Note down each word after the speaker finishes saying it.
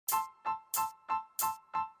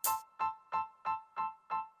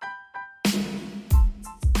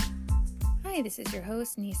Hi, this is your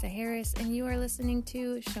host, Nisa Harris, and you are listening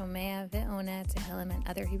to Shomea Ve'ona Tehillim and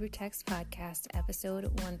Other Hebrew Text Podcast, episode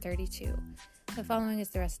 132. The following is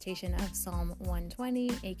the recitation of Psalm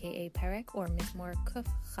 120, aka Perek, or mizmor chuf.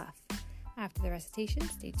 After the recitation,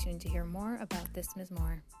 stay tuned to hear more about this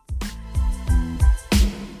mizmor.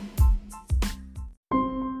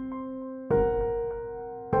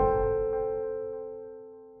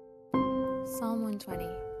 Psalm 120.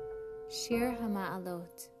 Shir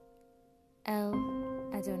HaMa'alot El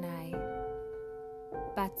Adonai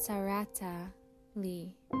Batzarata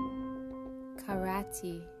Li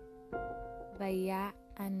Karati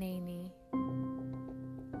Vaya'aneni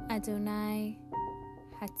Adonai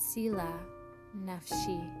Hatzila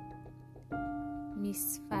Nafshi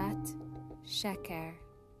Misfat Sheker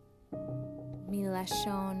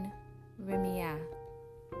Milashon Remiyah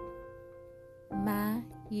Ma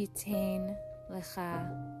Yitain Lecha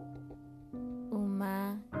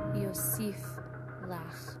Uma Yosif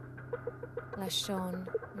Lach Lashon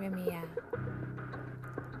Remiyah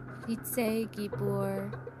Chitze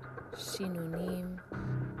Gibor Shinunim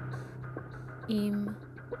Im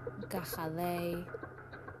Gachalei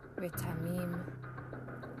Retamim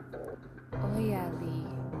Oyali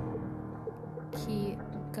Ki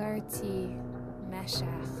Garti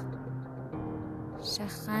Meshach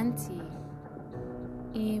Shachanti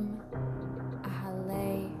Im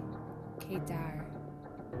Ahalei Kedar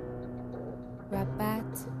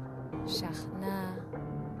Rabat Shachna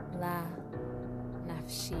La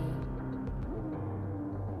Nafshi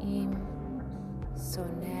Im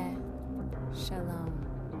Soneh Shalom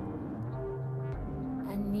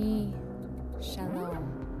Ani Shalom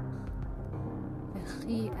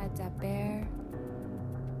V'chi Adaber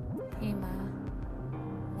Hema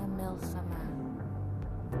LaMilchama.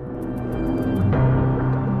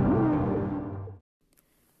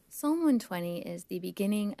 Psalm 120 is the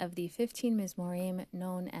beginning of the 15 mizmorim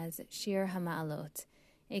known as Shir HaMa'alot,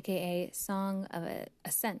 aka Song of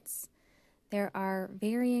Ascents. There are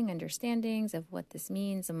varying understandings of what this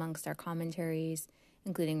means amongst our commentaries,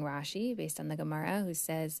 including Rashi, based on the Gemara, who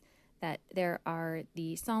says that these are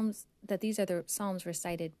the psalms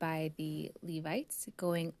recited by the Levites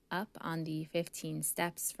going up on the 15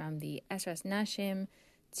 steps from the Esras Nashim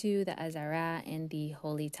to the Azara in the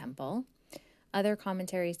Holy Temple. Other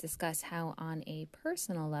commentaries discuss how, on a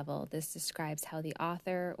personal level, this describes how the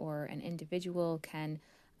author or an individual can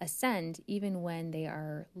ascend even when they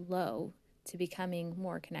are low to becoming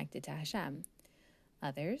more connected to Hashem.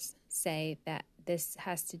 Others say that this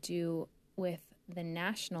has to do with the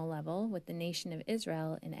national level, with the nation of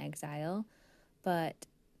Israel in exile, but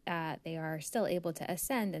they are still able to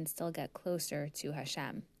ascend and still get closer to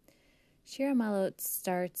Hashem. Shir HaMa'alot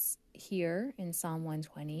starts here in Psalm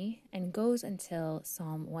 120 and goes until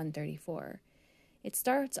Psalm 134. It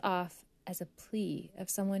starts off as a plea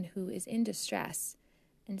of someone who is in distress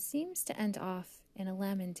and seems to end off in a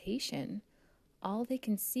lamentation. All they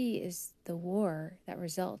can see is the war that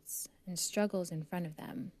results and struggles in front of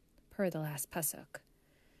them, per the last pasuk.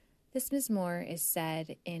 This mizmor is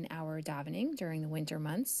said in our davening during the winter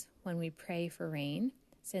months when we pray for rain,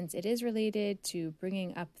 since it is related to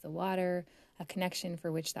bringing up the water, a connection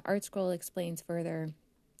for which the Art Scroll explains further,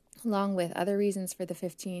 along with other reasons for the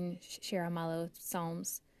 15 Shir HaMa'alot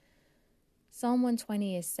psalms. Psalm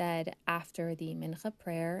 120 is said after the Mincha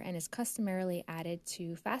prayer and is customarily added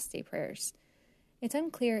to fast day prayers. It's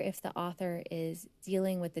unclear if the author is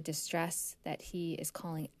dealing with the distress that he is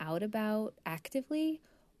calling out about actively,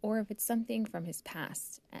 or if it's something from his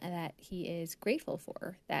past that he is grateful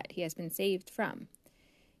for, that he has been saved from.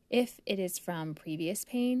 If it is from previous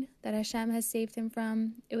pain that Hashem has saved him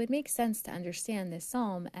from, it would make sense to understand this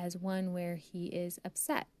psalm as one where he is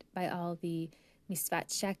upset by all the misfat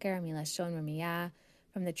sheker, milashon remiyah,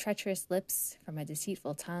 from the treacherous lips, from a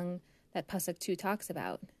deceitful tongue, that pasuk 2 talks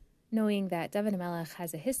about, knowing that David HaMelech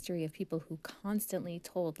has a history of people who constantly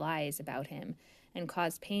told lies about him and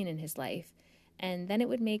caused pain in his life. And then it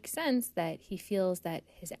would make sense that he feels that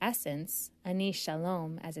his essence, Ani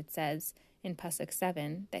Shalom, as it says in pasuk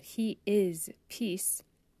 7, that he is peace,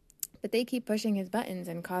 but they keep pushing his buttons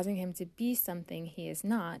and causing him to be something he is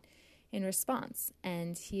not in response.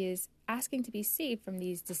 And he is asking to be saved from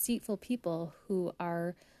these deceitful people who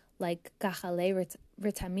are like gachalei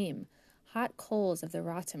retamim, hot coals of the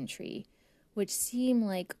rotem tree, which seem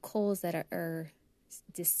like coals that are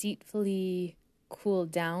deceitfully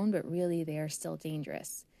cooled down, but really they are still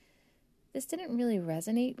dangerous. This didn't really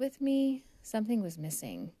resonate with me. Something was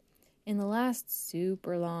missing. In the last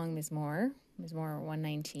super long mizmor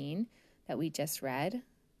 119, that we just read,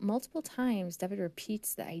 multiple times David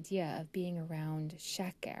repeats the idea of being around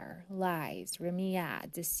sheker, lies,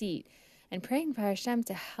 remiyah, deceit, and praying for Hashem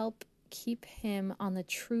to help keep him on the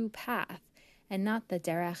true path and not the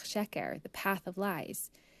derech sheker, the path of lies.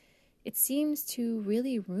 It seems to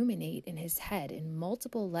really ruminate in his head in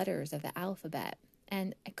multiple letters of the alphabet,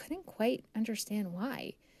 and I couldn't quite understand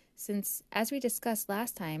why, since, as we discussed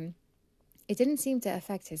last time, it didn't seem to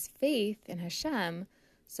affect his faith in Hashem,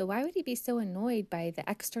 so why would he be so annoyed by the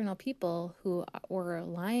external people who were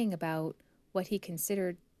lying about what he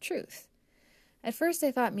considered truth? At first,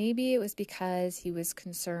 I thought maybe it was because he was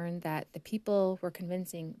concerned that the people were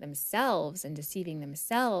convincing themselves and deceiving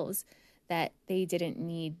themselves that they didn't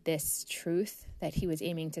need this truth that he was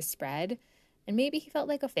aiming to spread, and maybe he felt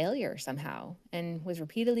like a failure somehow and was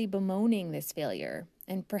repeatedly bemoaning this failure,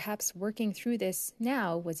 and perhaps working through this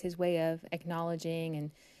now was his way of acknowledging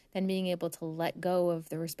and then being able to let go of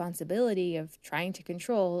the responsibility of trying to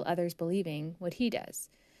control others believing what he does.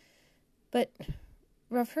 But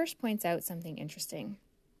Rav Hirsch points out something interesting.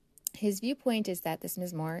 His viewpoint is that this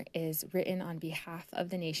mizmor is written on behalf of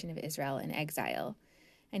the nation of Israel in exile.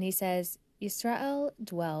 And he says, Yisrael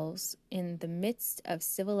dwells in the midst of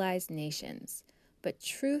civilized nations, but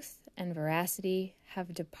truth and veracity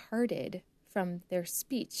have departed from their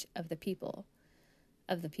speech of the peoples,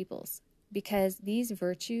 because these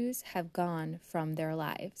virtues have gone from their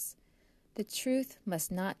lives. The truth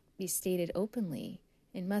must not be stated openly.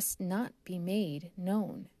 It must not be made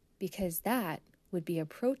known, because that would be a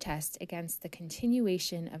protest against the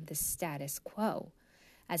continuation of the status quo.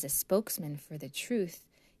 As a spokesman for the truth,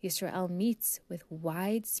 Yisrael meets with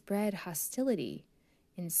widespread hostility,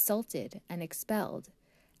 insulted and expelled,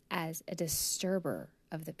 as a disturber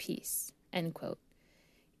of the peace. End quote.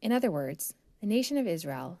 In other words, the nation of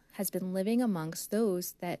Israel has been living amongst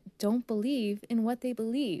those that don't believe in what they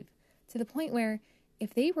believe, to the point where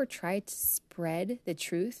if they were tried to spread the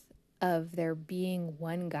truth of there being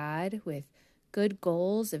one God with good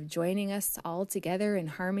goals of joining us all together in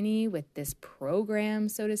harmony with this program,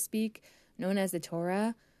 so to speak, known as the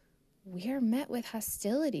Torah, we are met with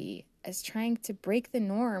hostility as trying to break the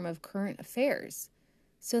norm of current affairs.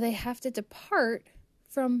 So they have to depart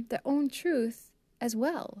from their own truth as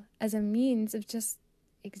well as a means of just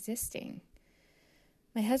existing.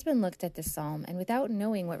 My husband looked at this psalm and, without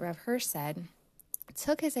knowing what Rav Hirsch said,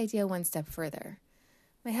 took his idea one step further.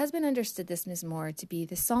 My husband understood this mizmor to be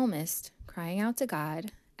the psalmist crying out to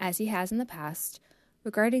God, as he has in the past,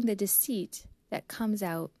 regarding the deceit that comes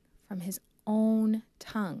out from his own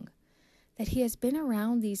tongue, that he has been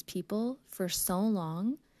around these people for so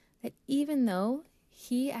long that even though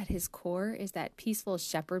he at his core is that peaceful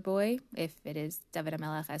shepherd boy, if it is David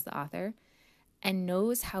HaMelech as the author, and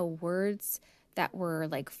knows how words that were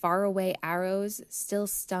like faraway arrows still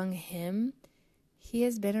stung him, he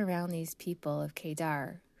has been around these people of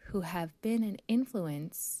Kedar who have been an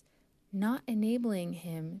influence, not enabling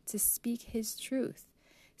him to speak his truth,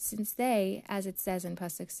 since they, as it says in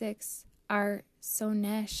Pasuk 6, are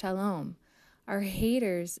soneh shalom, are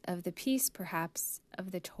haters of the peace, perhaps,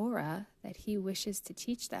 of the Torah that he wishes to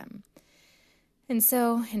teach them. And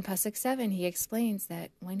so, in Pasuk 7, he explains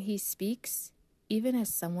that when he speaks, even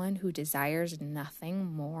as someone who desires nothing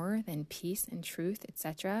more than peace and truth,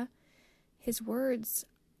 etc., his words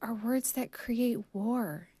are words that create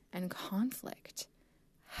war and conflict.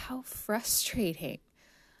 How frustrating.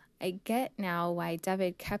 I get now why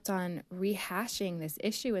David kept on rehashing this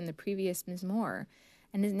issue in the previous mizmor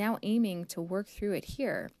and is now aiming to work through it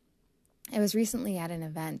here. I was recently at an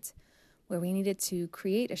event where we needed to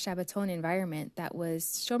create a Shabbaton environment that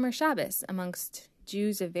was Shomer Shabbos amongst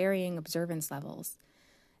Jews of varying observance levels.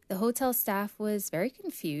 The hotel staff was very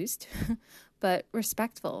confused, but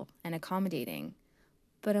respectful and accommodating.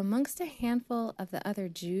 But amongst a handful of the other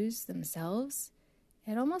Jews themselves,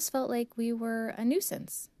 it almost felt like we were a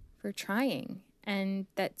nuisance for trying, and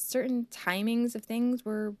that certain timings of things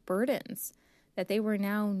were burdens that they were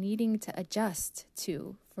now needing to adjust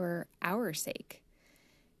to for our sake.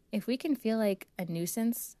 If we can feel like a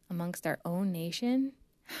nuisance amongst our own nation,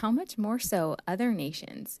 how much more so other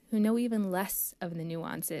nations who know even less of the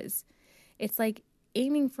nuances? It's like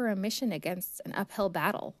aiming for a mission against an uphill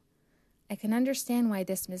battle. I can understand why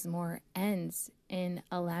this mizmor ends in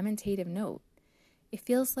a lamentative note. It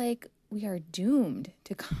feels like we are doomed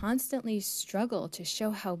to constantly struggle to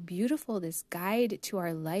show how beautiful this guide to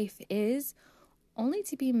our life is, only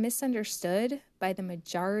to be misunderstood by the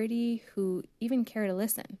majority who even care to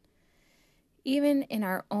listen. Even in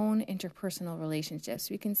our own interpersonal relationships,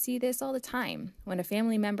 we can see this all the time. When a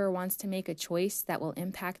family member wants to make a choice that will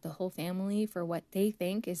impact the whole family for what they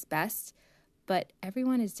think is best, but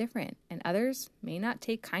everyone is different, and others may not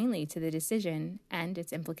take kindly to the decision and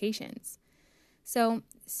its implications. So,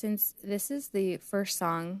 since this is the first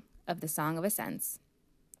song of the Song of Ascents,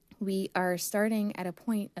 we are starting at a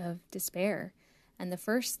point of despair. And the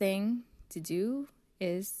first thing to do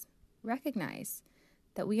is recognize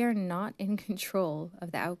that we are not in control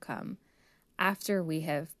of the outcome. After we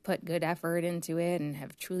have put good effort into it and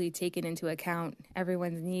have truly taken into account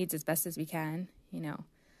everyone's needs as best as we can,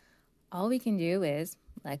 all we can do is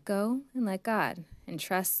let go and let God and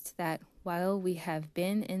trust that while we have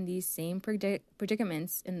been in these same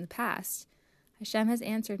predicaments in the past, Hashem has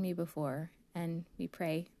answered me before, and we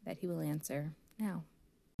pray that he will answer now.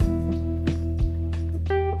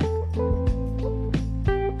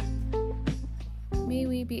 May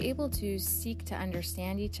we be able to seek to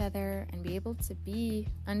understand each other and be able to be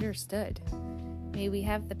understood. May we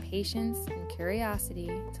have the patience and curiosity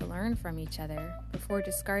to learn from each other before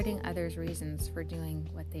discarding others' reasons for doing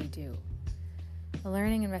what they do. The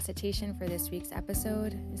learning and recitation for this week's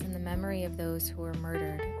episode is in the memory of those who were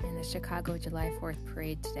murdered in the Chicago July 4th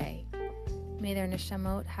parade today. May their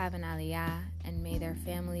neshamot have an aliyah, and may their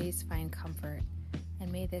families find comfort,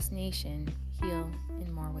 and may this nation heal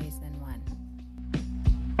in more ways than one.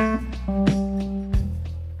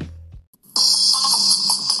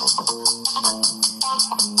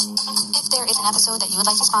 If there is an episode that you would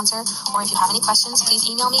like to sponsor, or if you have any questions, please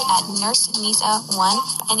email me at nursenisa1,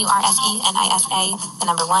 NURSENISA,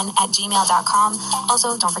 1, @gmail.com.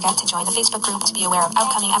 Also, don't forget to join the Facebook group to be aware of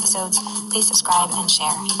upcoming episodes. Please subscribe and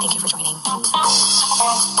share. Thank you for joining.